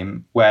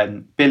time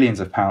when billions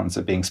of pounds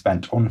are being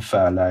spent on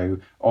furlough,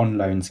 on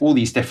loans, all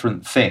these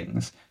different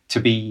things, to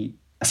be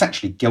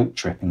essentially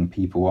guilt-tripping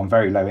people on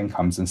very low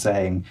incomes and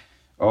saying,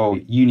 oh,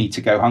 you need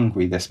to go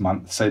hungry this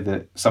month so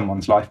that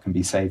someone's life can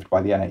be saved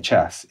by the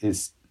NHS,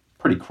 is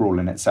pretty cruel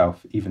in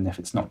itself, even if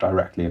it's not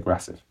directly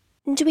aggressive.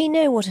 Do we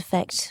know what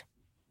effect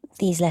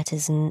these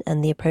letters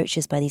and the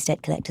approaches by these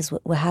debt collectors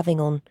were having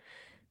on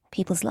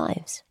people's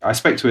lives? I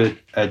spoke to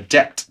a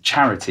debt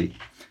charity,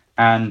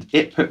 and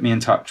it put me in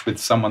touch with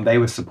someone they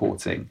were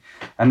supporting.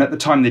 And at the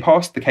time, they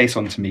passed the case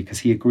on to me because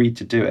he agreed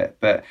to do it,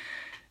 but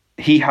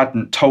he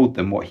hadn't told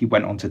them what he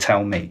went on to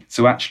tell me.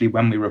 So actually,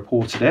 when we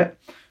reported it,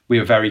 we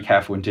were very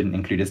careful and didn't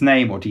include his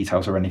name or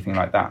details or anything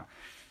like that.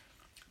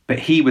 But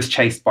he was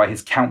chased by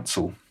his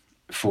council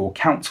for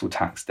council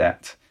tax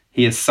debt.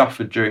 He has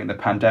suffered during the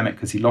pandemic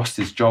because he lost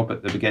his job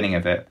at the beginning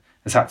of it,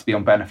 has had to be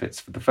on benefits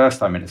for the first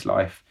time in his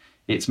life.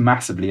 It's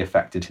massively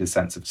affected his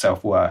sense of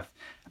self-worth.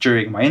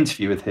 During my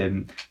interview with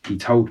him, he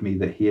told me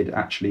that he had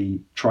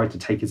actually tried to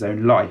take his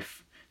own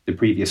life the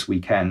previous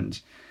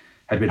weekend,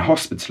 had been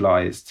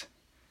hospitalised,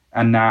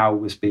 and now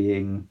was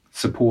being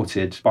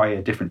supported by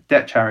a different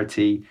debt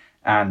charity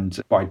and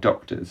by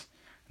doctors.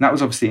 And that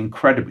was obviously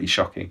incredibly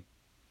shocking.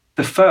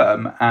 The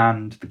firm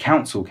and the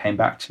council came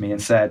back to me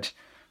and said,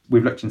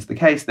 we've looked into the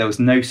case, there was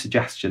no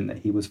suggestion that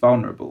he was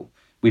vulnerable.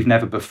 We've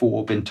never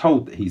before been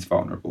told that he's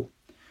vulnerable.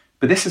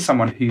 But this is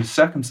someone whose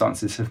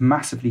circumstances have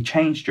massively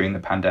changed during the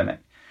pandemic.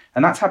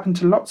 And that's happened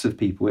to lots of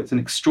people. It's an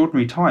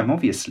extraordinary time,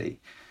 obviously.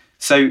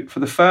 So for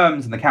the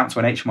firms and the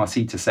council and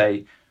HMRC to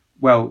say,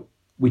 well,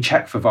 we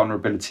check for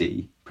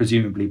vulnerability,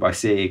 presumably by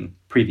seeing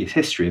previous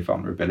history of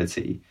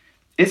vulnerability,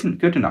 isn't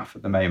good enough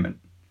at the moment.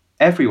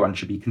 Everyone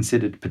should be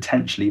considered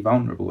potentially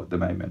vulnerable at the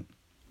moment.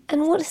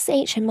 And what has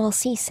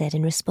HMRC said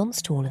in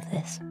response to all of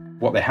this?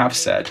 What they have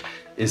said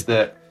is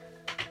that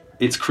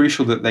it's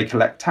crucial that they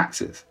collect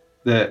taxes,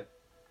 that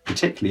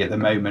particularly at the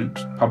moment,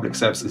 public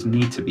services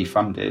need to be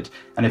funded.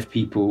 And if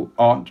people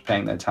aren't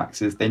paying their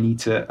taxes, they need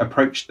to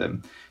approach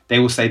them. They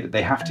will say that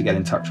they have to get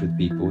in touch with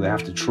people. They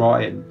have to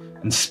try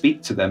and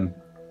speak to them,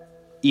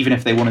 even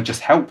if they want to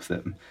just help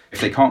them. If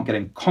they can't get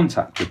in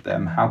contact with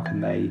them, how can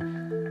they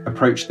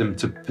approach them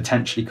to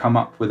potentially come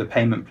up with a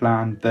payment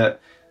plan that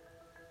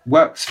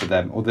works for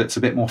them or that's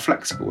a bit more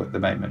flexible at the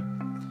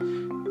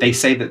moment? They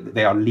say that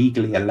they are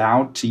legally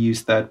allowed to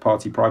use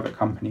third-party private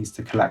companies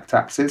to collect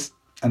taxes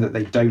and that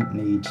they don't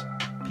need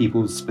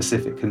people's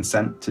specific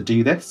consent to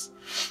do this.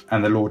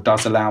 And the law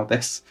does allow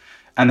this.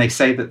 And they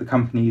say that the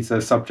companies are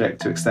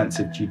subject to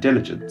extensive due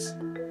diligence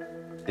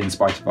in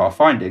spite of our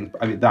findings.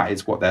 I mean, that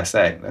is what they're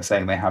saying. They're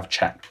saying they have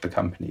checked the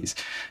companies.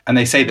 And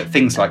they say that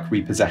things like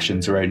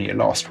repossessions are only a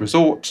last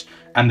resort,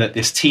 and that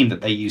this team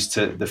that they use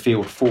to the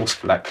field force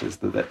collectors,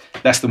 that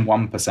less than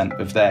 1%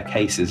 of their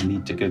cases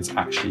lead to goods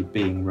actually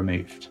being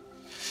removed.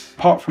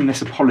 Apart from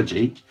this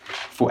apology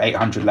for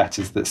 800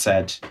 letters that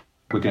said,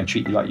 we're going to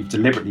treat you like you've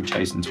deliberately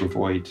chosen to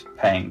avoid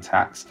paying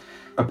tax,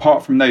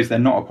 apart from those, they're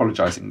not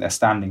apologising, they're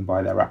standing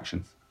by their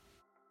actions.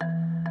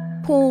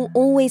 Paul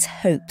always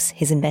hopes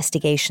his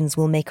investigations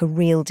will make a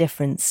real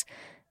difference.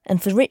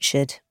 And for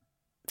Richard,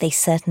 they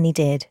certainly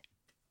did.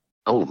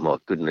 Oh, my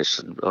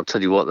goodness. I'll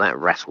tell you what, that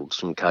rattled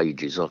some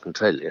cages, I can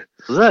tell you.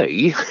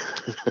 They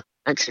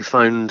actually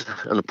phoned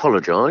and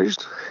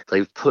apologised.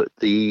 They've put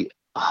the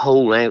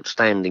whole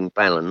outstanding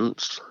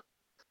balance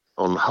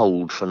on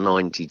hold for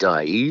 90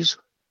 days.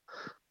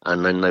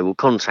 And then they will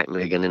contact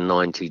me again in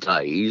 90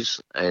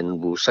 days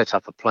and we'll set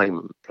up a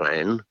payment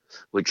plan,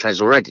 which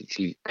has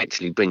already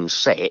actually been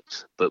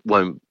set, but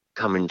won't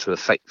come into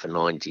effect for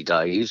 90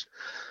 days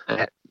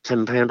at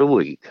 £10 a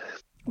week.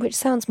 Which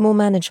sounds more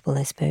manageable,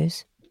 I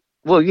suppose.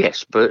 Well,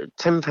 yes, but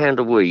 £10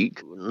 a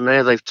week,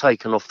 now they've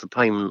taken off the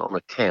payment on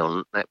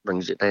account, that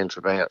brings it down to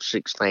about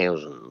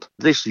 £6,000.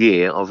 This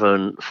year, I've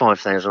earned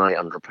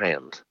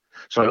 £5,800.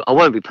 So I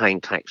won't be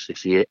paying tax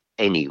this year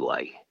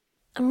anyway.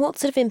 And what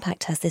sort of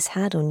impact has this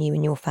had on you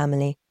and your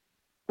family?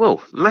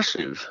 Well,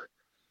 massive.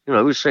 You know,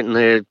 we were sitting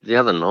there the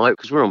other night,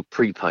 because we're on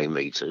prepay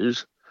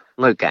meters,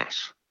 no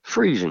gas,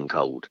 freezing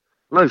cold,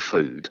 no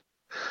food.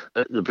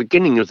 At the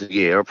beginning of the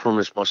year, I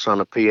promised my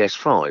son a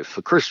PS5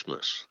 for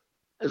Christmas.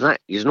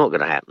 That is not going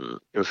to happen.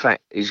 In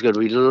fact, he's going to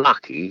be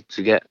lucky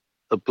to get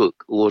a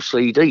book or a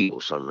CD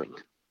or something.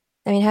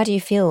 I mean, how do you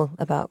feel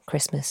about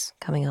Christmas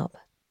coming up?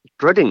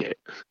 Dreading it.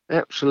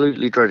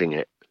 Absolutely dreading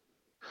it.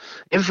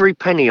 Every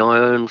penny I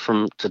earn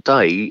from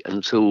today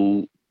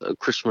until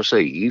Christmas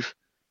Eve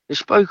is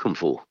spoken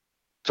for.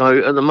 So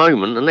at the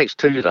moment, the next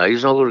 2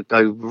 days, I've got to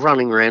go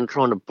running around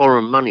trying to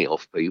borrow money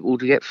off people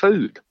to get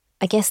food.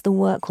 I guess the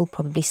work will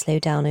probably slow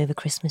down over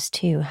Christmas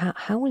too.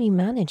 How will you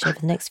manage over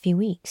the next few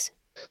weeks?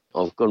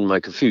 I've got to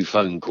make a few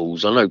phone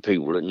calls. I know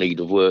people that need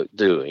the work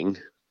doing,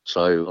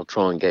 so I'll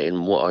try and get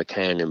in what I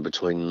can in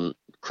between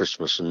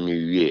Christmas and New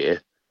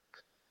Year.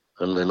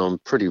 And then I'm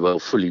pretty well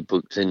fully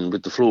booked in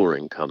with the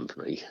flooring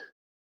company.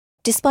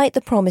 Despite the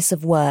promise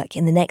of work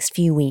in the next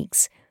few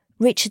weeks,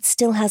 Richard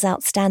still has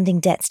outstanding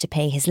debts to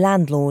pay his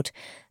landlord,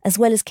 as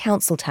well as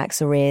council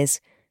tax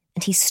arrears,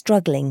 and he's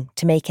struggling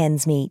to make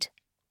ends meet.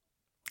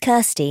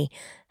 Kirsty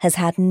has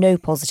had no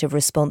positive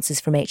responses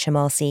from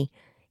HMRC,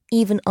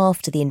 even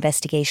after the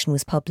investigation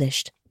was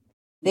published.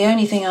 The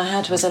only thing I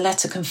had was a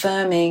letter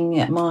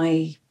confirming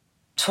my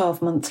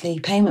 12-monthly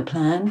payment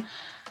plan,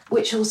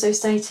 which also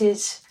stated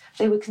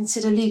they would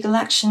consider legal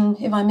action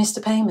if I missed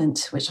a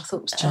payment, which I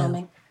thought was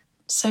charming.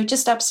 So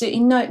just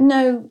absolutely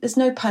no, there's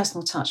no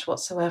personal touch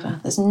whatsoever.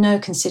 There's no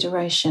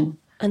consideration.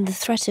 And the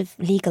threat of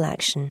legal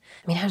action,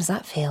 I mean, how does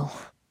that feel?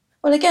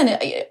 Well, again,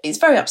 it's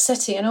very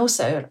upsetting, and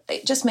also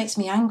it just makes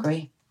me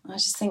angry. I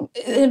just think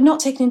they've not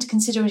taken into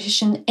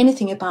consideration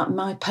anything about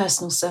my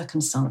personal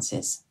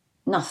circumstances.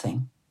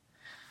 Nothing.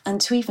 And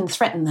to even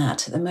threaten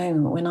that at the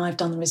moment when I've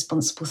done the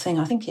responsible thing,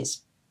 I think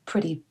it's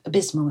pretty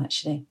abysmal,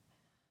 actually.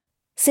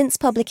 Since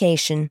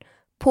publication,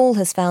 Paul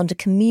has found a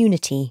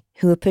community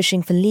who are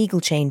pushing for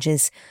legal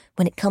changes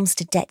when it comes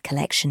to debt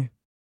collection.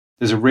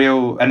 There's a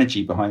real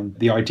energy behind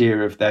the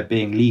idea of there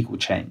being legal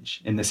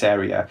change in this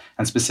area,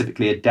 and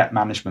specifically a debt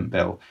management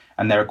bill.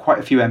 And there are quite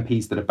a few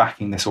MPs that are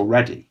backing this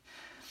already.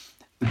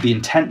 The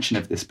intention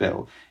of this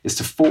bill is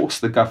to force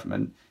the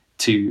government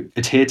to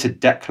adhere to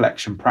debt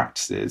collection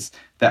practices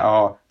that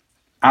are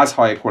as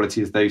high a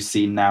quality as those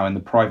seen now in the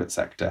private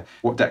sector.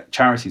 What debt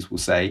charities will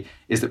say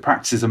is that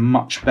practices are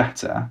much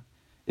better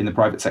in the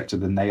private sector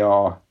than they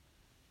are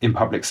in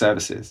public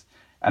services,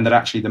 and that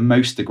actually the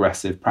most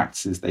aggressive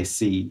practices they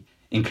see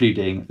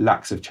including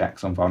lacks of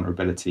checks on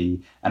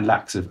vulnerability and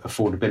lacks of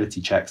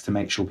affordability checks to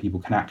make sure people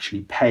can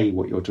actually pay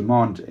what you're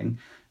demanding,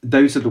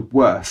 those are the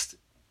worst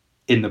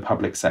in the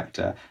public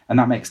sector, and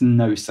that makes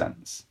no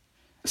sense.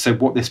 So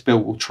what this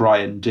bill will try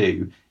and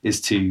do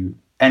is to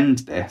end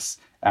this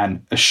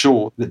and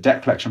assure that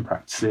debt collection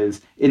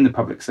practices in the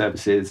public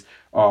services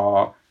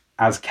are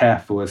as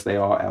careful as they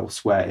are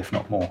elsewhere, if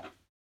not more.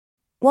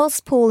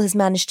 Whilst Paul has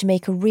managed to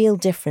make a real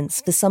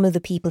difference for some of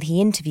the people he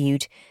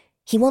interviewed,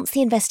 he wants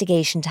the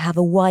investigation to have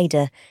a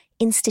wider,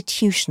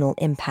 institutional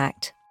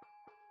impact.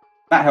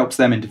 That helps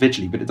them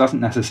individually, but it doesn't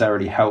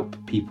necessarily help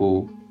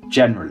people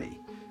generally.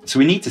 So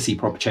we need to see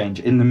proper change.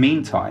 In the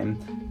meantime,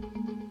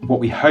 what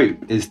we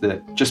hope is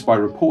that just by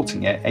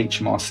reporting it,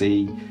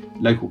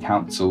 HMRC, local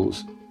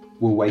councils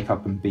will wake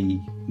up and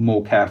be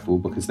more careful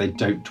because they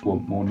don't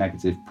want more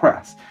negative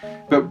press.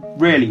 But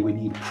really, we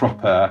need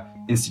proper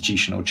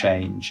institutional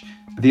change.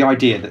 The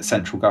idea that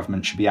central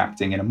government should be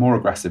acting in a more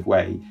aggressive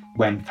way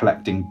when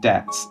collecting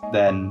debts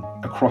than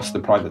across the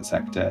private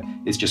sector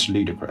is just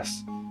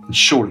ludicrous. And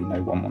surely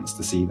no one wants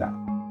to see that.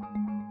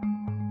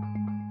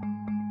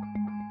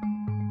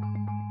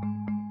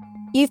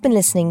 You've been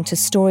listening to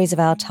Stories of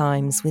Our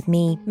Times with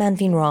me,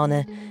 Manveen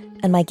Rana,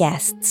 and my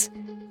guests,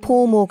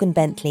 Paul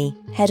Morgan-Bentley,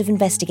 Head of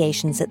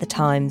Investigations at The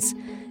Times,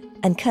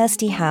 and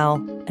Kirsty Howe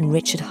and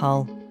Richard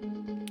Hull.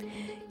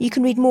 You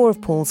can read more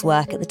of Paul's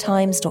work at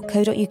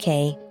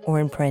thetimes.co.uk or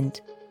in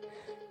print.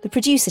 The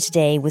producer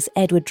today was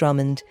Edward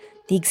Drummond,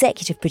 the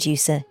executive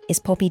producer is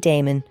Poppy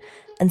Damon,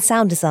 and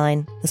sound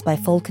design was by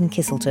Falcon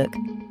Kisseltook.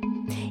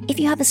 If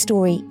you have a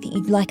story that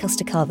you'd like us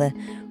to cover,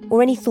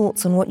 or any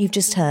thoughts on what you've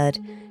just heard,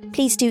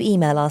 please do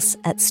email us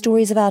at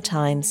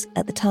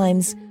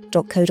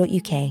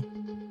storiesofourtimes@thetimes.co.uk.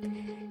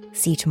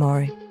 See you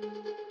tomorrow.